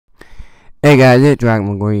Hey guys, it's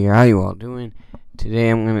Dragon McGory here. How you all doing? Today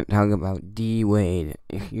I'm going to talk about D. Wade.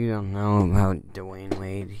 If you don't know about Dwyane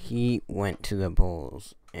Wade, he went to the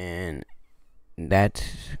Bulls, and that's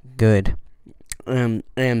good and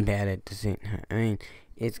bad at the same time. I mean,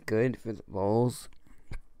 it's good for the Bulls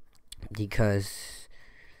because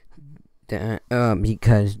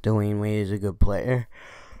Dwyane Wade is a good player.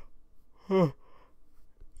 The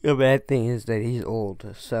bad thing is that he's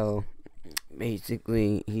old, so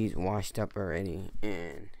basically he's washed up already,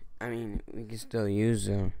 and I mean we can still use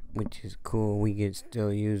him, which is cool. We could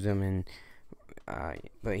still use him, and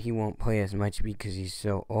but he won't play as much because he's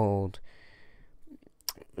so old.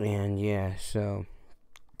 And yeah, so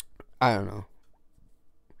I don't know.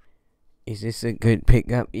 Is this a good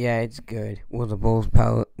pickup? Yeah, it's good. Will the Bulls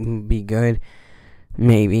be good?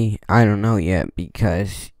 Maybe. I don't know yet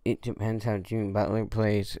because it depends how Jimmy Butler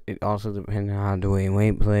plays. It also depends on how Dwyane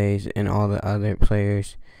Wade plays and all the other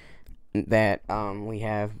players that we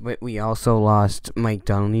have. But we also lost Mike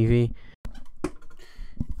Dunleavy.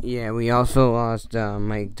 Yeah, we also lost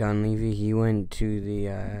Mike Dunleavy. He went to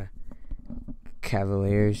the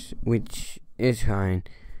Cavaliers, which is fine.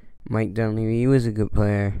 Mike Dunleavy, he was a good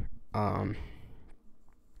player.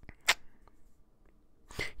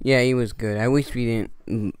 Yeah, he was good. I wish we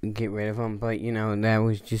didn't get rid of him, but, that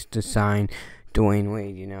was just to sign Dwyane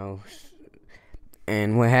Wade,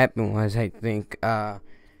 And what happened was, I think,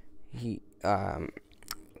 he, the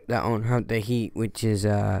owner of the Heat, which is,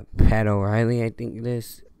 Pat O'Reilly, I think it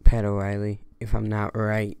is. Pat O'Reilly, if I'm not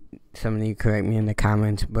right. Somebody correct me in the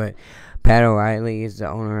comments, but Pat O'Reilly is the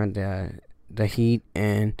owner of the Heat,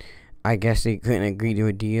 and I guess they couldn't agree to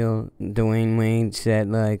a deal. Dwyane Wade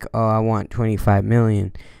said, like, oh, I want $25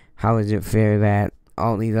 million. How is it fair that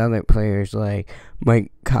all these other players, like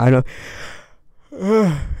Mike Conley,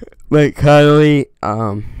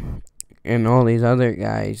 and all these other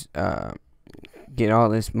guys, get all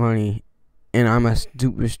this money, and I'm a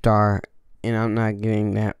superstar, and I'm not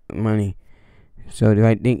getting that money? So do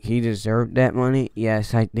I think he deserved that money?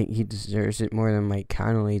 Yes, I think he deserves it more than Mike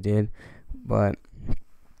Conley did, but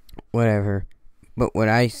whatever. But what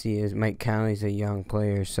I see is Mike Conley's a young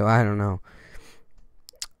player, so I don't know.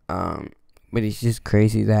 But it's just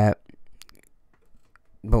crazy that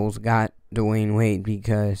Bulls got Dwyane Wade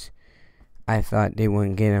because I thought they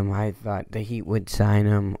wouldn't get him. I thought the Heat would sign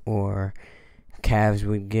him, or Cavs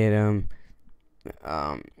would get him,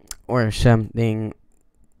 or something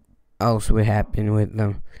else would happen with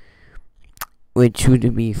them, which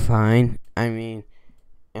would be fine. I mean,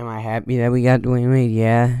 am I happy that we got Dwyane Wade?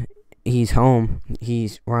 Yeah. He's home.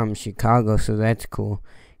 He's from Chicago, so that's cool.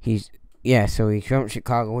 So he's from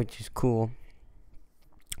Chicago, which is cool,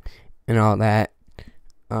 and all that.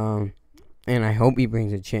 And I hope he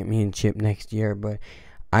brings a championship next year, but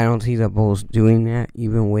I don't see the Bulls doing that,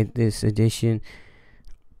 even with this addition.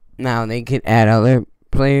 Now, they could add other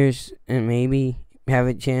players and maybe have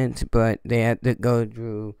a chance, but they have to go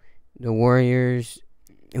through the Warriors,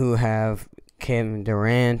 who have Kevin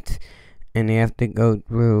Durant, and they have to go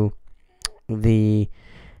through the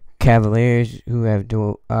Cavaliers, who have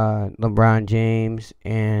LeBron James,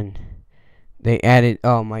 and they added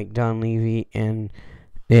Mike Dunleavy, and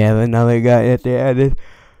they have another guy that they added.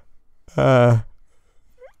 But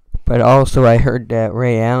also I heard that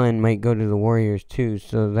Ray Allen might go to the Warriors too,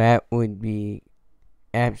 so that would be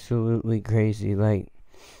absolutely crazy. Like,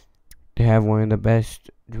 to have one of the best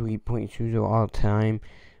 3-point shooters of all time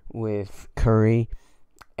with Curry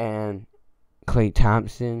and Klay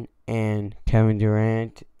Thompson and Kevin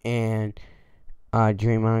Durant and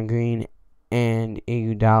Draymond Green and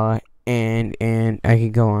Iguodala, and I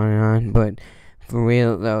could go on and on. But for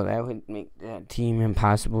real though, that would make that team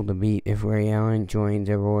impossible to beat. If Ray Allen joined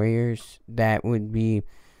the Warriors, that would be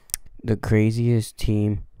the craziest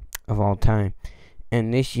team of all time.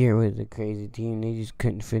 And this year was a crazy team. They just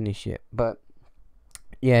couldn't finish it. But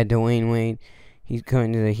yeah, Dwyane Wade, he's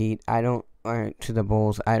going to the Heat. Or to the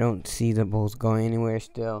Bulls. I don't see the Bulls going anywhere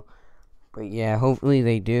still. But yeah, hopefully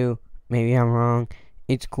they do. Maybe I'm wrong.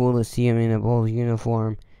 It's cool to see him in a Bulls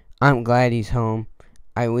uniform. I'm glad he's home.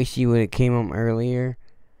 I wish he would have came home earlier.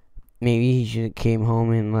 Maybe he should have came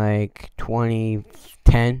home in like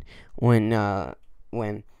 2010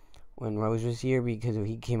 when Rose was here, because if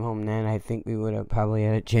he came home then, I think we would have probably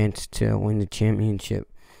had a chance to win the championship.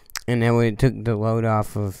 And that would have took the load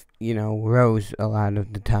off of, Rose a lot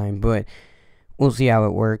of the time. But we'll see how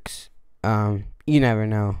it works. You never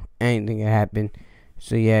know. Anything can happen.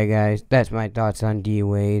 So yeah, guys, that's my thoughts on D.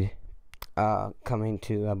 Wade coming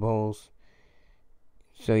to the Bulls.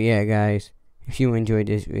 So yeah, guys, if you enjoyed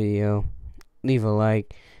this video, leave a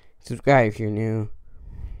like, subscribe if you're new,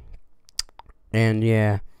 and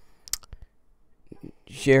yeah,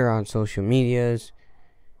 share on social medias,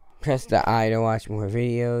 press the I to watch more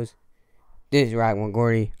videos. This is Rock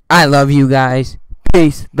Gordy. I love you guys.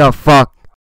 Peace the fuck